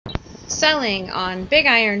Selling on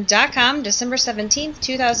BigIron.com December 17th,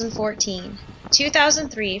 2014.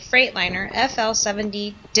 2003 Freightliner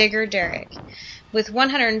FL70 Digger Derrick with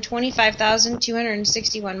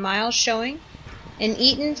 125,261 miles showing. An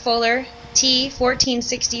Eaton Fuller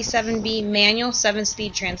T1467B manual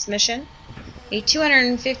 7-speed transmission. A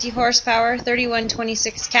 250 horsepower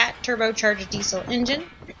 3126 cat turbocharged diesel engine.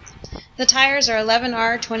 The tires are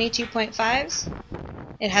 11R 22.5s.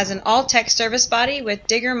 It has an all-tech service body with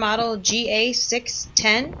digger model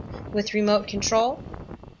GA610 with remote control.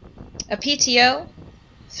 A PTO,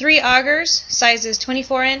 3 augers, sizes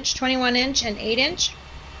 24-inch, 21-inch, and 8-inch.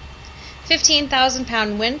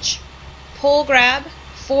 15,000-pound winch, pole grab,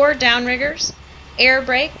 4 downriggers, air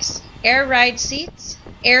brakes, air ride seats,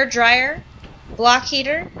 air dryer, block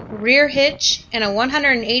heater, rear hitch, and a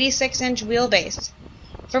 186-inch wheelbase.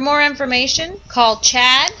 For more information, call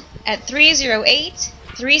Chad at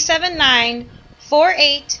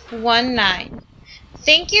 308-379-4819.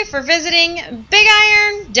 Thank you for visiting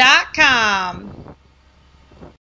BigIron.com.